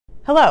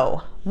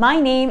Hello, my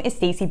name is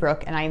Stacey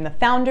Brook and I am the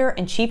founder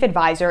and chief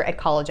advisor at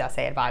College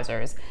Essay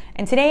Advisors.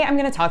 And today I'm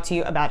going to talk to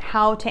you about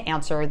how to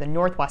answer the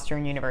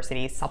Northwestern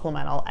University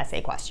supplemental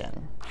essay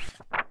question.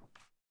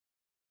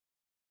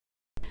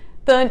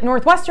 The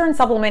Northwestern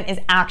supplement is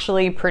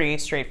actually pretty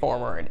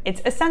straightforward.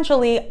 It's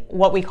essentially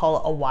what we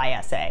call a why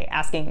essay,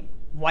 asking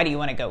why do you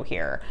want to go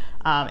here?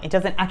 It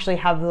doesn't actually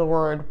have the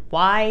word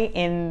why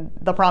in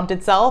the prompt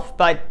itself,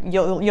 but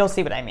you'll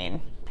see what I mean.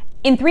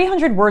 In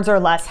 300 words or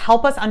less,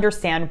 help us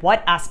understand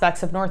what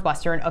aspects of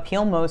Northwestern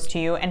appeal most to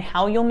you and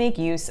how you'll make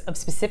use of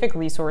specific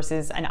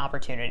resources and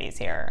opportunities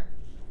here.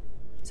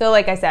 So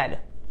like I said,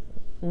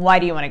 why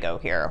do you want to go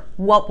here?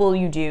 What will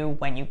you do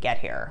when you get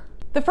here?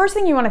 The first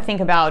thing you want to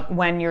think about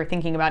when you're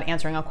thinking about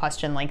answering a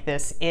question like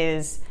this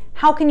is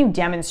how can you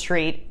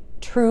demonstrate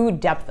true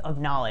depth of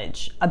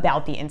knowledge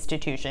about the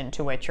institution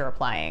to which you're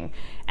applying.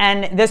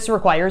 And this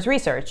requires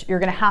research. You're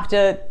going to have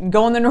to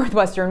go on the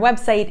Northwestern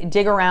website,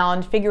 dig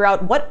around, figure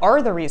out what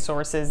are the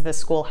resources this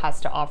school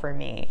has to offer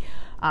me.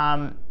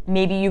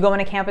 Maybe you go on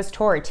a campus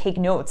tour, take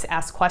notes,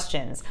 ask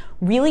questions.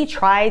 Really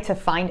try to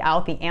find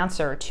out the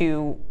answer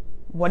to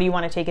what do you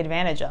want to take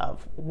advantage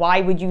of?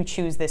 Why would you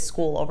choose this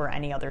school over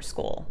any other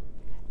school?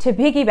 To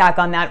piggyback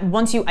on that,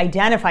 once you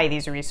identify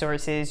these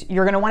resources,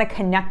 you're going to want to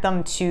connect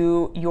them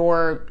to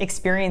your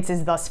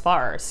experiences thus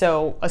far.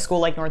 So a school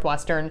like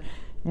Northwestern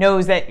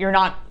knows that you're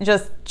not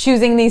just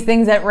choosing these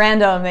things at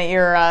random that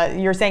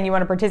you're saying you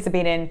want to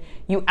participate in.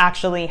 You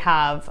actually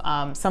have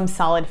some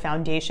solid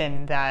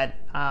foundation that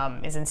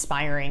is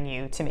inspiring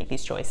you to make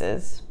these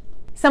choices.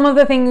 Some of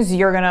the things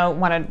you're going to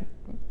want to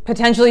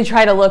potentially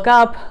try to look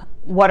up.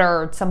 What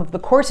are some of the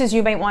courses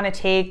you might want to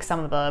take, some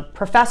of the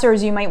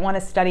professors you might want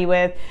to study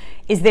with?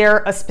 Is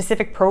there a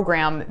specific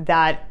program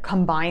that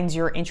combines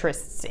your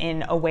interests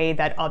in a way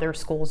that other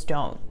schools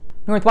don't?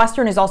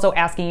 Northwestern is also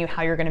asking you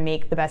how you're going to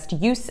make the best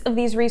use of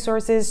these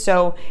resources,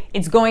 so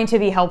it's going to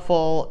be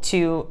helpful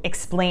to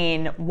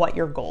explain what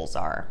your goals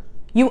are.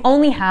 You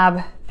only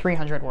have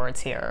 300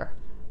 words here,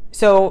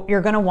 so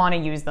you're going to want to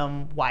use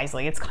them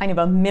wisely. It's kind of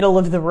a middle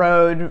of the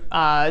road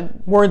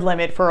word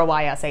limit for a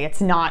why essay. It's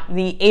not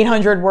the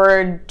 800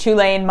 word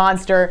two-lane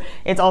monster.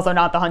 It's also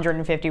not the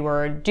 150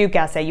 word Duke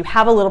essay. You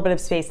have a little bit of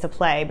space to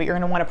play, but you're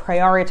going to want to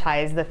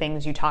prioritize the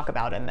things you talk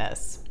about in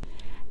this.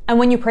 And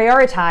when you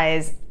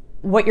prioritize,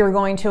 what you're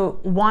going to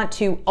want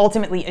to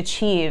ultimately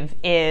achieve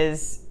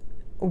is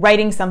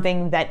writing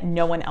something that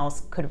no one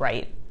else could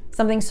write.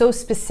 Something so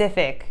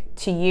specific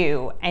to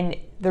you and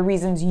the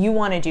reasons you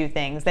want to do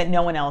things that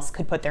no one else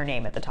could put their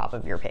name at the top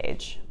of your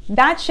page.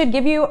 That should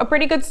give you a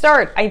pretty good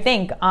start, I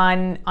think,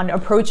 on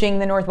approaching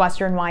the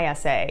Northwestern why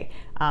essay.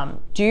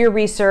 Do your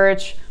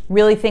research,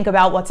 really think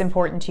about what's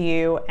important to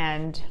you,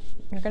 and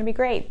you're going to be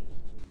great.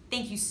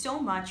 Thank you so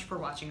much for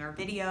watching our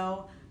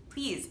video.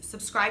 Please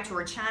subscribe to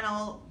our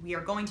channel. We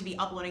are going to be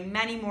uploading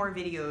many more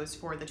videos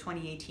for the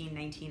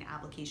 2018-19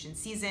 application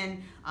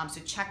season,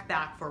 so check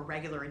back for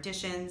regular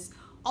editions.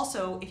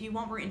 Also, if you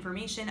want more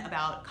information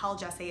about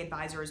College Essay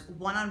Advisors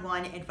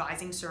one-on-one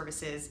advising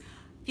services,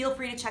 feel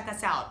free to check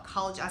us out,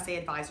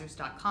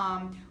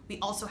 collegeessayadvisors.com. We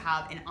also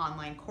have an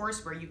online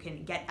course where you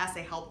can get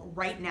essay help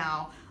right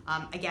now.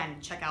 Again,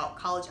 check out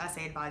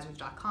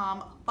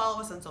collegeessayadvisors.com.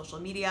 Follow us on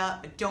social media,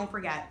 but don't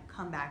forget,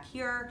 come back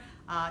here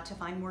to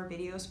find more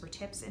videos for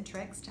tips and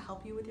tricks to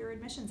help you with your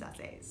admissions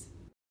essays.